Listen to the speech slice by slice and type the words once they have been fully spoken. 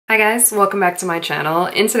Hi guys, welcome back to my channel.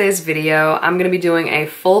 In today's video, I'm going to be doing a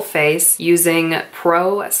full face using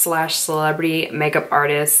pro/celebrity makeup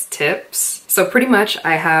artist tips. So pretty much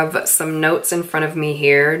I have some notes in front of me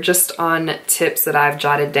here just on tips that I've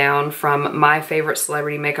jotted down from my favorite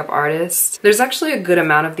celebrity makeup artists. There's actually a good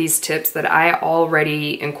amount of these tips that I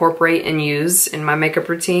already incorporate and use in my makeup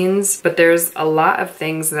routines, but there's a lot of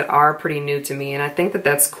things that are pretty new to me, and I think that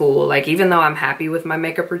that's cool. Like, even though I'm happy with my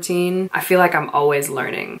makeup routine, I feel like I'm always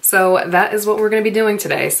learning. So that is what we're gonna be doing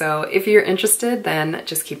today. So if you're interested, then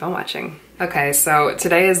just keep on watching. Okay, so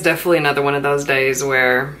today is definitely another one of those days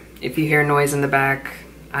where if you hear noise in the back,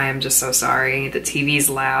 I am just so sorry. The TV's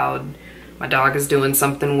loud, my dog is doing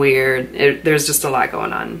something weird. There's just a lot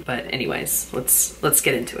going on. But anyways, let's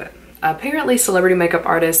get into it. Apparently celebrity makeup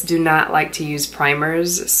artists do not like to use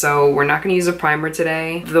primers, so we're not going to use a primer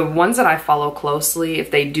today. The ones that I follow closely, if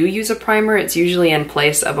they do use a primer, it's usually in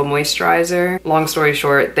place of a moisturizer. Long story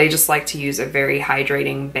short, they just like to use a very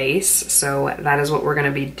hydrating base, so that is what we're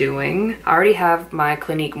going to be doing. I already have my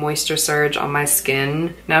Clinique Moisture Surge on my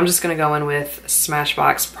skin. Now I'm just going to go in with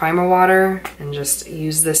Smashbox Primer Water and just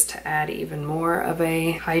use this to add even more of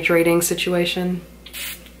a hydrating situation.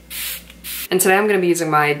 And today I'm going to be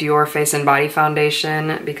using my Dior Face and Body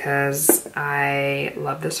Foundation because I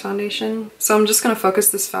love this foundation. So I'm just going to focus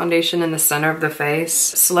this foundation in the center of the face.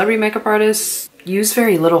 Celebrity makeup artists use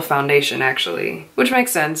very little foundation actually, which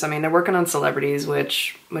makes sense. I mean, they're working on celebrities,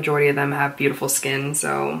 which majority of them have beautiful skin,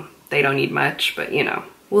 so they don't need much, but you know.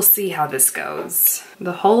 We'll see how this goes.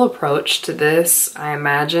 The whole approach to this, I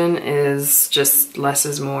imagine, is just less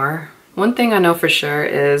is more. One thing I know for sure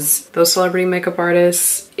is those celebrity makeup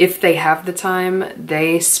artists, if they have the time,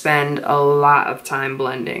 they spend a lot of time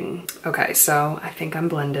blending. Okay, so I think I'm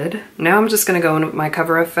blended. Now I'm just gonna go in with my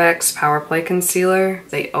Cover FX Power Play Concealer.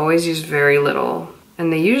 They always use very little,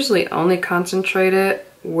 and they usually only concentrate it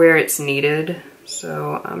where it's needed.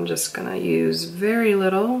 So I'm just gonna use very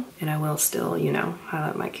little, and I will still, you know,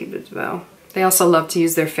 highlight my Cupid's bow. They also love to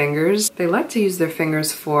use their fingers. They like to use their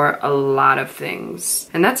fingers for a lot of things,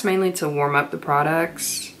 and that's mainly to warm up the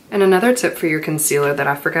products. And another tip for your concealer that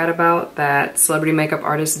I forgot about that celebrity makeup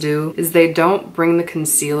artists do is they don't bring the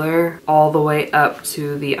concealer all the way up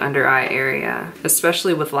to the under eye area,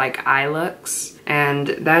 especially with like eye looks. And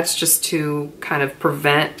that's just to kind of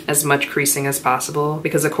prevent as much creasing as possible,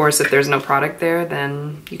 because of course if there's no product there,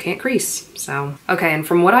 then you can't crease. So okay, and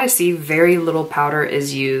from what I see, very little powder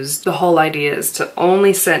is used. The whole idea is to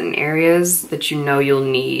only set in areas that you know you'll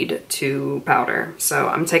need to powder. So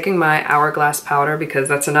I'm taking my Hourglass powder because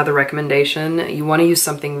that's another recommendation. You want to use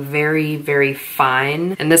something very, very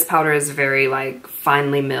fine, and this powder is very like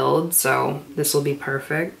finely milled, so this will be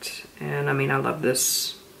perfect. And I mean, I love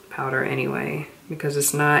this powder anyway because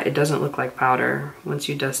it doesn't look like powder once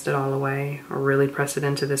you dust it all away or really press it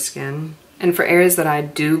into the skin. And for areas that I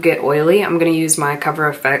do get oily, I'm going to use my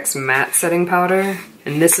Cover FX matte setting powder.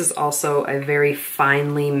 And this is also a very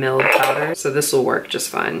finely milled powder, so this will work just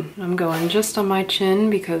fine. I'm going just on my chin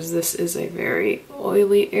because this is a very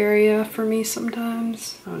oily area for me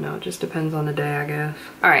sometimes. Oh no, it just depends on the day, I guess.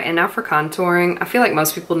 All right, and now for contouring. I feel like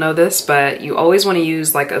most people know this, but you always want to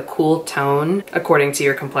use like a cool tone according to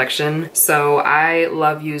your complexion. So I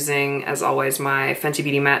love using, as always, my Fenty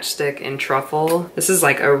Beauty Matchstick in Truffle. This is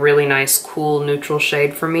like a really nice, cool neutral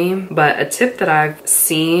shade for me. But a tip that I've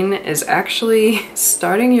seen is actually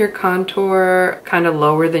starting your contour kind of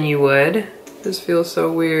lower than you would. This feels so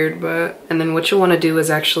weird, and then what you want to do is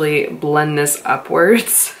actually blend this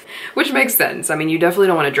upwards, which makes sense. I mean, you definitely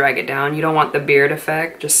don't want to drag it down. You don't want the beard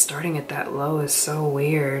effect. Just starting it that low is so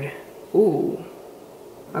weird. Ooh.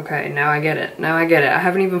 Okay, now I get it. Now I get it. I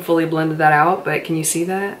haven't even fully blended that out, but can you see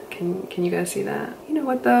that? Can you guys see that? You know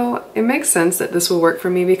what though? It makes sense that this will work for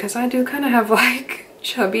me because I do kind of have like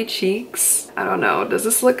chubby cheeks. I don't know. Does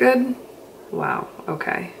this look good? Wow,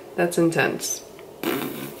 okay, that's intense.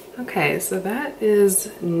 Okay, so that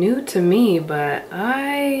is new to me, but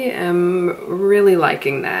I am really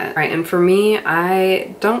liking that. All right, and for me,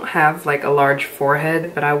 I don't have like a large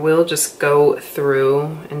forehead, but I will just go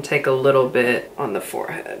through and take a little bit on the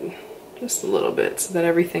forehead. Just a little bit, so that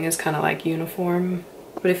everything is kind of like uniform.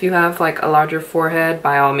 But if you have like a larger forehead,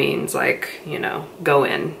 by all means, like, you know, go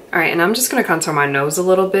in. All right, and I'm just gonna contour my nose a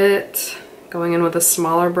little bit. Going in with a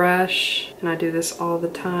smaller brush, and I do this all the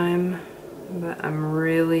time, but I'm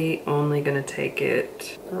really only gonna take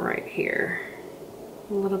it right here.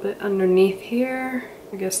 A little bit underneath here,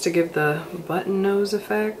 I guess to give the button nose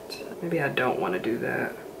effect. Maybe I don't want to do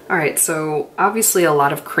that. Alright, so obviously a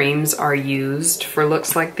lot of creams are used for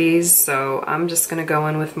looks like these, so I'm just gonna go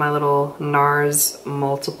in with my little NARS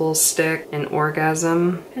multiple stick in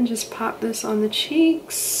Orgasm and just pop this on the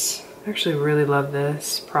cheeks. I actually really love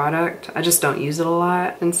this product. I just don't use it a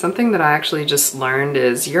lot. And something that I actually just learned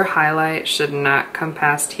is your highlight should not come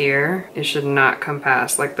past here. It should not come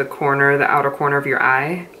past like the corner, the outer corner of your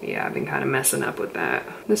eye. Yeah, I've been kind of messing up with that.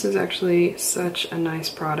 This is actually such a nice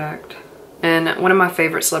product. And one of my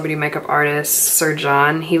favorite celebrity makeup artists, Sir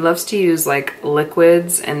John, he loves to use like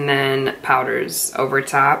liquids and then powders over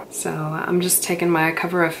top. So I'm just taking my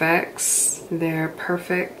Cover FX, their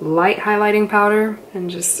perfect light highlighting powder, and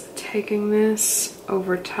just taking this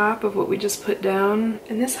over top of what we just put down.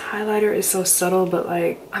 And this highlighter is so subtle, but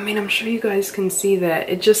like, I mean, I'm sure you guys can see that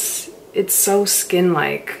it's so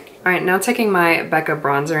skin-like. Alright, now taking my Becca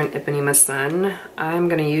bronzer in Ipanema Sun, I'm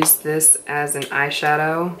gonna use this as an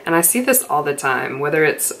eyeshadow. And I see this all the time, whether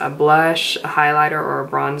it's a blush, a highlighter, or a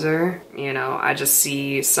bronzer. You know, I just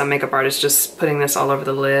see some makeup artists just putting this all over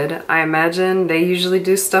the lid. I imagine they usually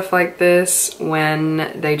do stuff like this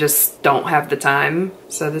when they just don't have the time.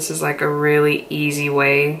 So this is like a really easy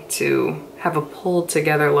way to have a pulled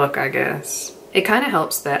together look, I guess. It kind of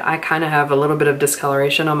helps that I kind of have a little bit of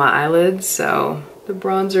discoloration on my eyelids, so the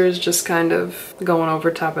bronzer is just kind of going over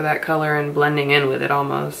top of that color and blending in with it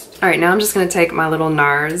almost. All right, now I'm just gonna take my little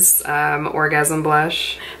NARS Orgasm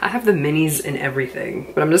blush. I have the minis in everything,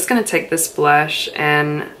 but I'm just gonna take this blush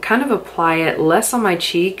and kind of apply it less on my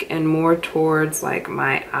cheek and more towards like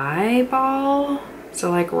my eyeball. So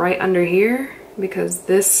like right under here, because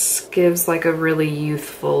this gives like a really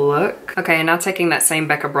youthful look. Okay, and now taking that same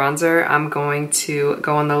Becca bronzer, I'm going to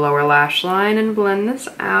go on the lower lash line and blend this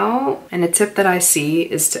out. And a tip that I see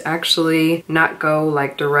is to actually not go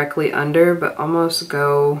like directly under, but almost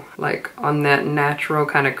go like on that natural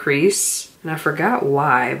kind of crease. And I forgot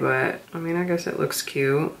why, but I mean, I guess it looks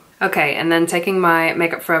cute. Okay, and then taking my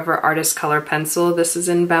Makeup Forever Artist Color Pencil, this is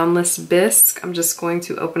in Boundless Bisque. I'm just going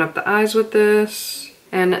to open up the eyes with this.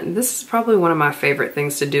 And this is probably one of my favorite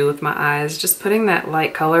things to do with my eyes. Just putting that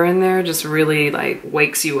light color in there just really like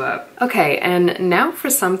wakes you up. Okay, and now for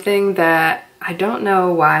something that I don't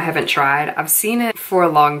know why I haven't tried. I've seen it for a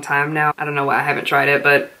long time now. I don't know why I haven't tried it,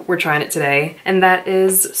 but we're trying it today. And that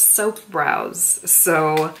is soap brows.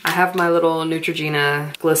 So I have my little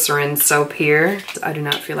Neutrogena glycerin soap here. I do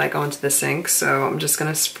not feel like going to the sink, so I'm just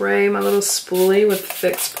gonna spray my little spoolie with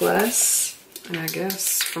Fix Plus. And I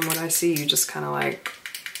guess from what I see, you just kind of like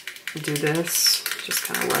do this, just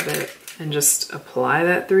kind of rub it and just apply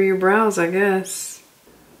that through your brows, I guess.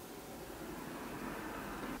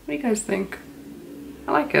 What do you guys think?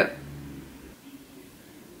 I like it.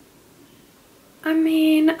 I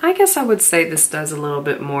mean, I guess I would say this does a little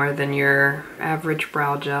bit more than your average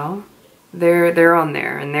brow gel. They're on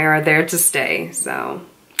there and they are there to stay, so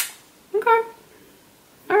okay.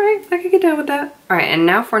 Alright, I could get down with that. Alright, and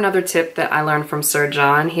now for another tip that I learned from Sir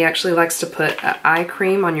John. He actually likes to put eye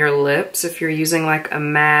cream on your lips if you're using like a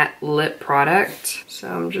matte lip product. So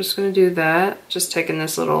I'm just gonna do that. Just taking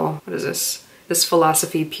this little, what is this? This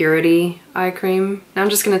Philosophy Purity eye cream. Now I'm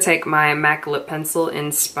just gonna take my MAC lip pencil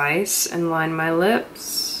in Spice and line my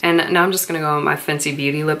lips. And now I'm just gonna go with my Fenty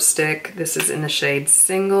Beauty lipstick. This is in the shade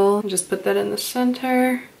Single. Just put that in the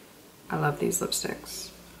center. I love these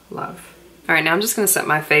lipsticks. Love. Alright, now I'm just going to set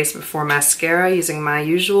my face before mascara using my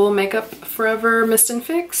usual Makeup Forever Mist and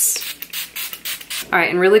Fix. Alright,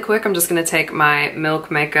 and really quick, I'm just going to take my Milk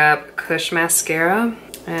Makeup Kush Mascara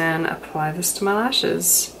and apply this to my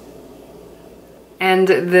lashes. And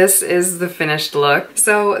this is the finished look.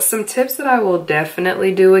 So some tips that I will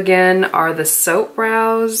definitely do again are the soap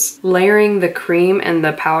brows, layering the cream and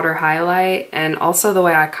the powder highlight, and also the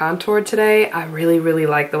way I contoured today. I really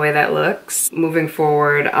like the way that looks. Moving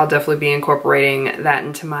forward, I'll definitely be incorporating that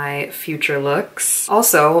into my future looks.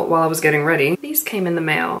 Also, while I was getting ready, these came in the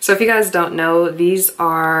mail. So if you guys don't know, these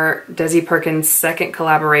are Desi Perkins' second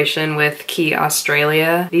collaboration with Key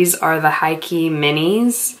Australia. These are the High Key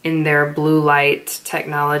Minis in their blue light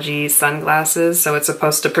technology sunglasses. So it's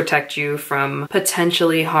supposed to protect you from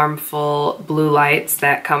potentially harmful blue lights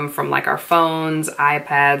that come from like our phones,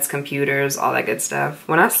 iPads, computers, all that good stuff.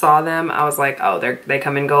 When I saw them, I was like, oh, they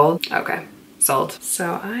come in gold? Okay. Sold.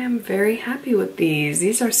 So I am very happy with these.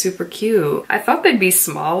 These are super cute. I thought they'd be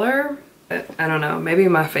smaller, but I don't know. Maybe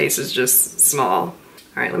my face is just small.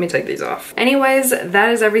 All right, let me take these off. Anyways, that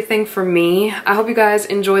is everything for me. I hope you guys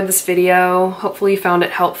enjoyed this video. Hopefully you found it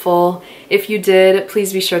helpful. If you did,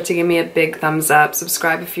 please be sure to give me a big thumbs up,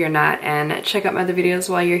 subscribe if you're not, and check out my other videos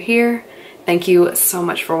while you're here. Thank you so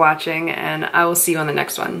much for watching, and I will see you on the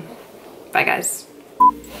next one. Bye, guys.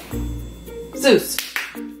 Zeus.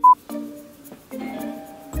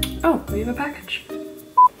 Oh, we have a package.